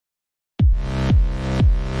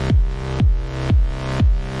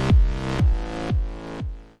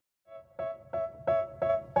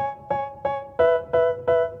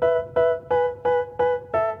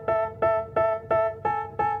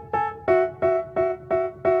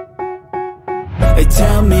They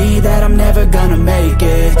tell me that I'm never gonna make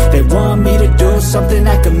it. They want me to do something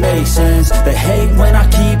that could make sense. They hate when I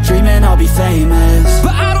keep dreaming I'll be famous,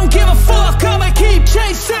 but I don't give a fuck, I'ma keep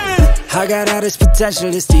chasing. I got all this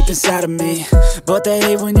potential that's deep inside of me, but they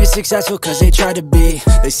hate when you're successful cause they try to be.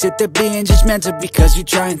 They sit there being judgmental because you're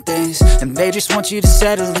trying things, and they just want you to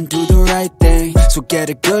settle and do the right thing. So get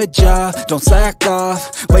a good job, don't slack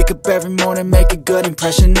off. Wake up every morning, make a good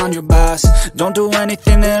impression on your boss. Don't do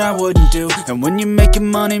anything that I wouldn't do, and when you're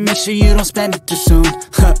making money, make sure you don't spend it too soon.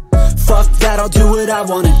 Fuck that, I'll do what I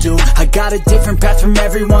wanna do. I got a different path from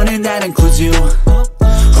everyone, and that includes you.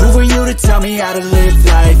 Who are you to tell me how to live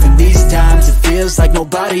life? In these times it feels like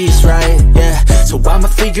nobody's right, yeah. So I'ma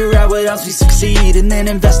figure out what else we succeed, and then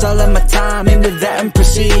invest all of my time into that and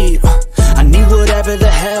proceed. I need whatever the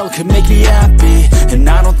hell could make me happy, and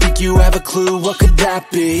I don't think you have a clue what could that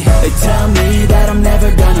be. They tell me that I'm never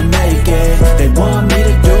gonna make it. They want me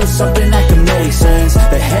to do something that can make sense.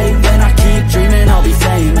 They hate when I keep dreaming I'll be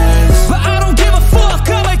famous, but I don't give a fuck,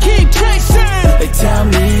 I'ma keep chasing. They tell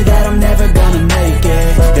me that I'm never gonna make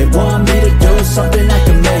it. They want me to do something that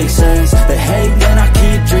can make sense. They hate when I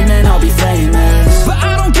keep dreaming I'll be famous, but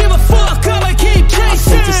I don't give a fuck, I'ma keep chasing. I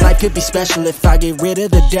think this life could be special if I get rid of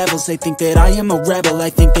the devils. They think that I am a rebel, I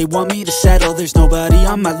think they want me to settle. There's nobody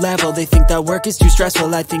on my level, they think that work is too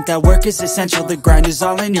stressful. I think that work is essential, the grind is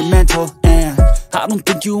all in your mental. And I don't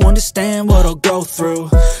think you understand what I'll go through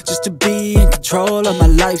just to be in control of my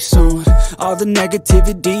life soon. All the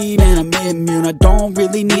negativity, man, I'm immune. I don't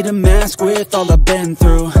really need a mask with all I've been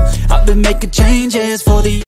through. I've been making changes for the